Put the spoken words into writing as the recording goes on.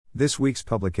This week's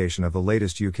publication of the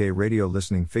latest UK radio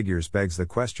listening figures begs the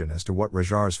question as to what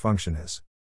Rajar's function is.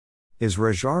 Is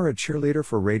Rajar a cheerleader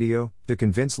for radio, to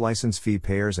convince license fee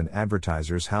payers and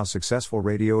advertisers how successful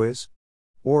radio is?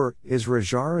 Or, is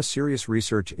Rajar a serious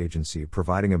research agency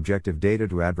providing objective data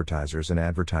to advertisers and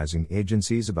advertising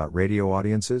agencies about radio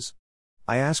audiences?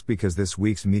 I ask because this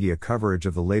week's media coverage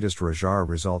of the latest Rajar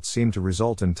results seemed to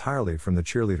result entirely from the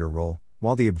cheerleader role,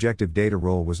 while the objective data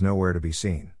role was nowhere to be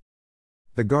seen.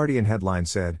 The Guardian headline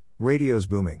said, "Radio's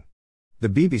booming." The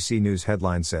BBC News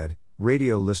headline said,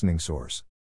 "Radio listening soars."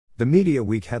 The Media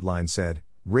Week headline said,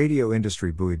 "Radio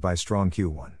industry buoyed by strong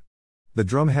Q1." The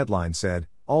Drum headline said,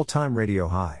 "All-time radio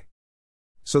high."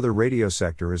 So the radio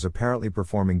sector is apparently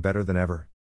performing better than ever?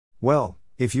 Well,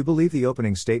 if you believe the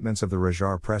opening statements of the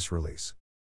Rajar press release.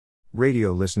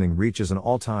 Radio listening reaches an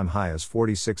all-time high as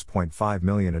 46.5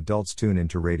 million adults tune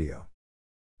into radio.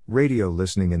 Radio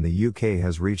listening in the UK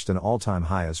has reached an all-time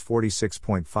high as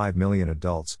 46.5 million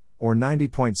adults, or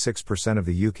 90.6% of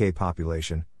the UK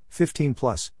population, 15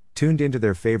 plus, tuned into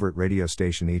their favorite radio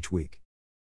station each week.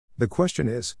 The question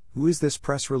is, who is this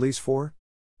press release for?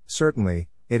 Certainly,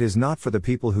 it is not for the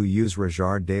people who use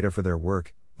Rajar data for their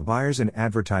work, buyers and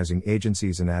advertising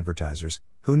agencies and advertisers,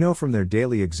 who know from their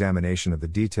daily examination of the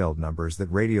detailed numbers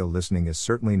that radio listening is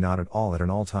certainly not at all at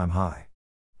an all-time high.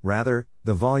 Rather,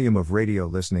 the volume of radio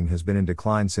listening has been in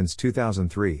decline since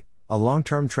 2003, a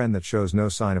long-term trend that shows no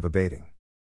sign of abating.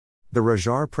 The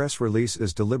Rajar press release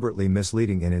is deliberately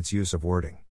misleading in its use of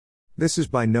wording. This is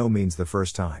by no means the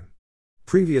first time.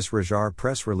 Previous Rajar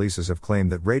press releases have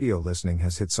claimed that radio listening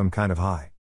has hit some kind of high.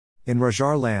 In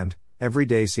Rajar land, every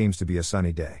day seems to be a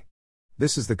sunny day.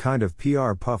 This is the kind of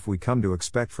PR puff we come to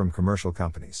expect from commercial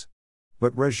companies.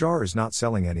 But Rajar is not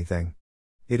selling anything.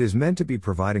 It is meant to be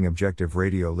providing objective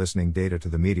radio listening data to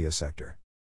the media sector.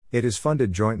 It is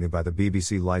funded jointly by the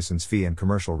BBC license fee and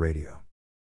commercial radio.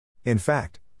 In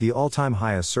fact, the all-time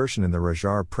high assertion in the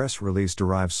Rajar press release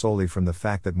derives solely from the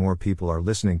fact that more people are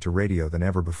listening to radio than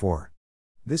ever before.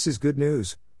 This is good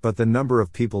news, but the number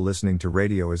of people listening to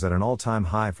radio is at an all-time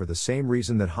high for the same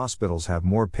reason that hospitals have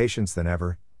more patients than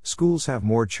ever, schools have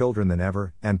more children than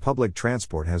ever, and public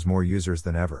transport has more users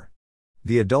than ever.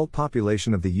 The adult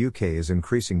population of the UK is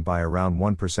increasing by around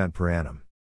 1% per annum.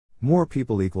 More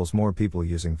people equals more people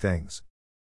using things.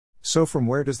 So from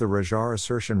where does the Rajar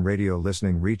assertion radio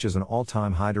listening reaches an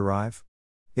all-time high derive?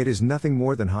 It is nothing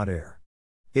more than hot air.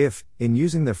 If, in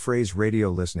using the phrase radio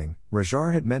listening,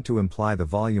 Rajar had meant to imply the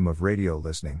volume of radio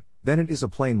listening, then it is a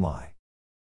plain lie.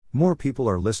 More people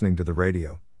are listening to the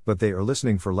radio, but they are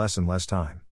listening for less and less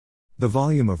time. The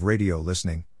volume of radio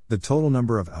listening, the total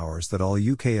number of hours that all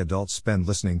UK adults spend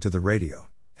listening to the radio,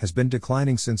 has been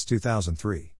declining since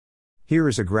 2003. Here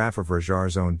is a graph of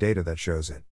Rajar's own data that shows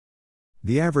it.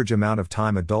 The average amount of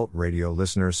time adult radio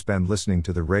listeners spend listening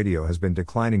to the radio has been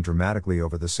declining dramatically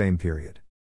over the same period.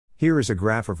 Here is a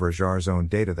graph of Rajar's own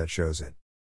data that shows it.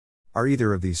 Are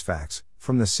either of these facts,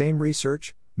 from the same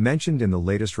research, mentioned in the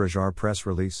latest Rajar press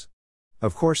release?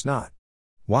 Of course not.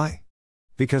 Why?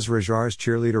 Because Rajar's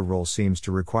cheerleader role seems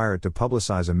to require it to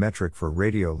publicize a metric for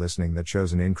radio listening that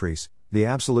shows an increase, the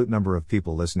absolute number of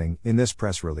people listening, in this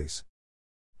press release.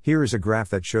 Here is a graph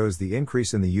that shows the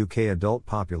increase in the UK adult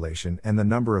population and the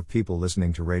number of people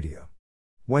listening to radio.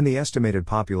 When the estimated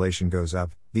population goes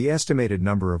up, the estimated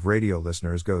number of radio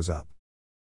listeners goes up.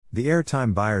 The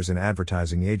airtime buyers and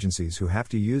advertising agencies who have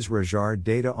to use Rajar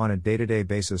data on a day-to-day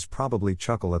basis probably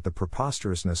chuckle at the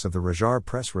preposterousness of the Rajar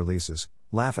press releases,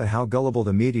 laugh at how gullible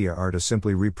the media are to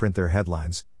simply reprint their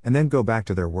headlines, and then go back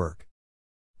to their work.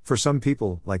 For some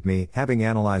people, like me, having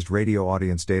analyzed radio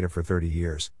audience data for 30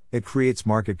 years, it creates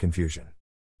market confusion.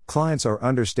 Clients are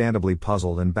understandably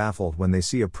puzzled and baffled when they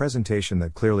see a presentation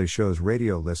that clearly shows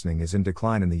radio listening is in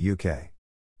decline in the UK.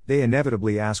 They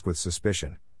inevitably ask with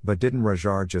suspicion, but didn't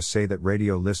Rajar just say that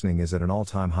radio listening is at an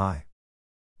all-time high?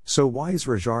 So why is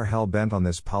Rajar hell-bent on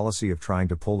this policy of trying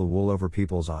to pull the wool over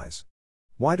people's eyes?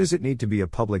 Why does it need to be a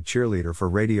public cheerleader for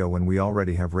radio when we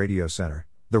already have Radio Centre,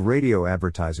 the Radio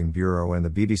Advertising Bureau and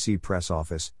the BBC Press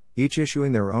Office, each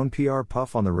issuing their own PR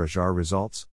puff on the Rajar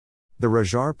results? The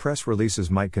Rajar press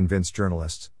releases might convince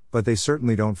journalists, but they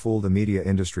certainly don't fool the media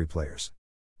industry players.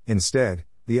 Instead,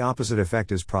 the opposite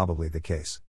effect is probably the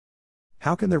case.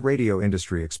 How can the radio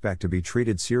industry expect to be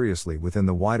treated seriously within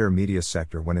the wider media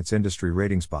sector when its industry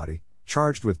ratings body,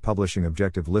 charged with publishing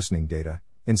objective listening data,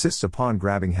 insists upon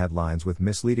grabbing headlines with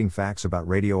misleading facts about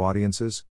radio audiences?